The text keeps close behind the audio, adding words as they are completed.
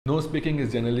Nose picking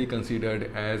is generally considered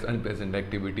as unpleasant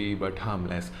activity but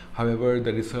harmless. However,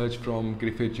 the research from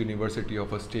Griffith University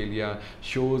of Australia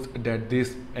shows that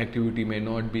this activity may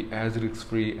not be as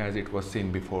risk-free as it was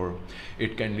seen before.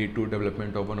 It can lead to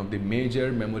development of one of the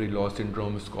major memory loss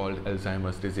syndromes called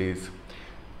Alzheimer's disease.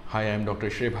 Hi, I am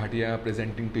Dr. Shrey Bhatia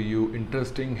presenting to you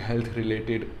interesting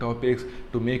health-related topics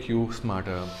to make you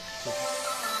smarter.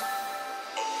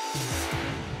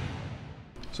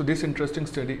 So this interesting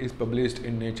study is published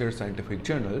in Nature Scientific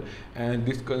Journal, and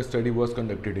this study was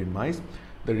conducted in mice.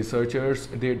 The researchers,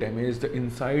 they damaged the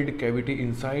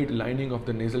inside lining of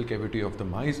the nasal cavity of the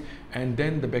mice, and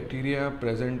then the bacteria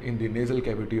present in the nasal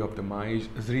cavity of the mice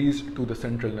reached to the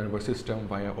central nervous system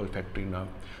via olfactory nerve.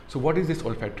 So what is this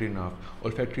olfactory nerve?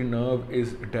 Olfactory nerve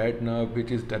is that nerve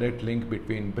which is direct link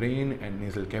between brain and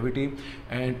nasal cavity,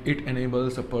 and it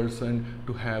enables a person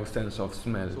to have sense of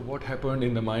smell. So what happened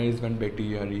in the mice when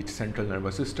bacteria reached central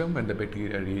nervous system, when the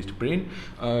bacteria reached brain?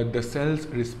 The cells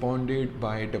responded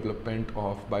by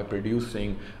by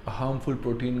producing a harmful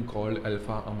protein called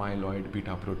alpha amyloid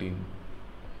beta protein.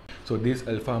 So this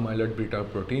alpha amyloid beta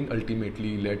protein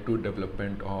ultimately led to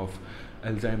development of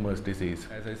Alzheimer's disease.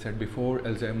 As I said before,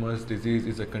 Alzheimer's disease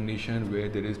is a condition where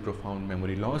there is profound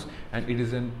memory loss, and it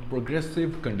is a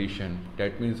progressive condition.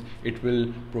 That means it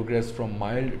will progress from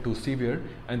mild to severe,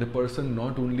 and the person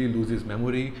not only loses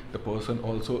memory, the person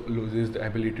also loses the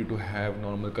ability to have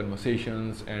normal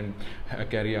conversations and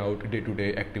carry out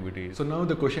day-to-day activities. So now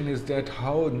the question is that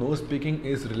how nose picking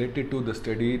is related to the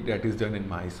study that is done in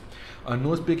mice.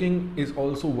 Nose picking is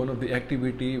also one of the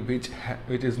activity which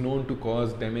is known to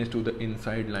cause damage to the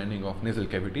inside lining of nasal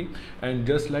cavity, and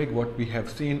just like what we have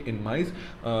seen in mice,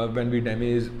 when we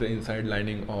damage the inside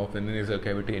lining of the nasal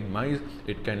cavity in mice,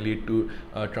 it can lead to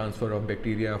transfer of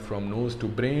bacteria from nose to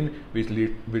brain, which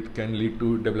can lead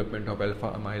to development of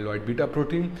alpha amyloid beta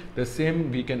protein. The same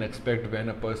we can expect when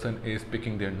a person is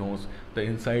picking their nose. The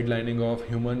inside lining of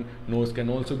human nose can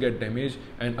also get damaged,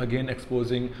 and again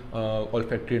exposing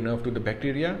olfactory nerve to the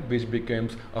bacteria, which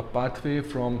becomes a pathway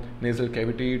from nasal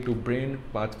cavity to brain,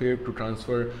 pathway to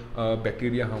transfer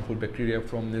harmful bacteria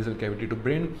from nasal cavity to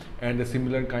brain, and a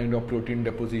similar kind of protein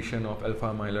deposition of alpha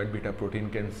amyloid beta protein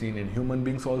can be seen in human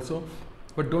beings also.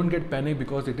 But don't get panic,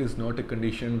 because it is not a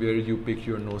condition where you pick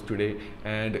your nose today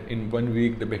and in 1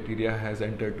 week the bacteria has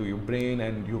entered to your brain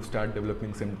and you start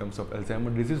developing symptoms of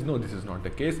Alzheimer's disease. No, this is not the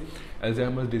case.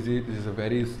 Alzheimer's disease is a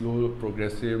very slow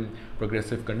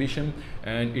progressive condition,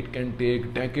 and it can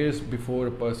take decades before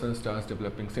a person starts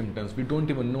developing symptoms. We don't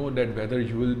even know that whether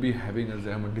you will be having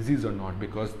Alzheimer's disease or not,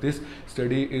 because this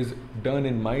study is done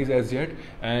in mice as yet,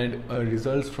 and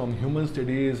results from human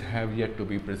studies have yet to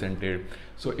be presented.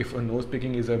 So if a nose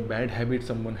picking is a bad habit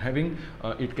someone having,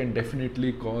 it can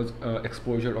definitely cause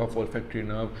exposure of olfactory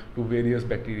nerve to various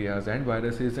bacteria and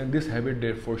viruses, and this habit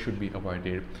therefore should be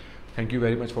avoided. Thank you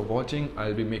very much for watching.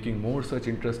 I'll be making more such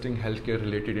interesting healthcare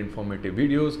related informative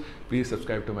videos. Please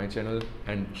subscribe to my channel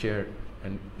and share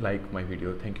and like my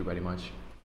video. Thank you very much.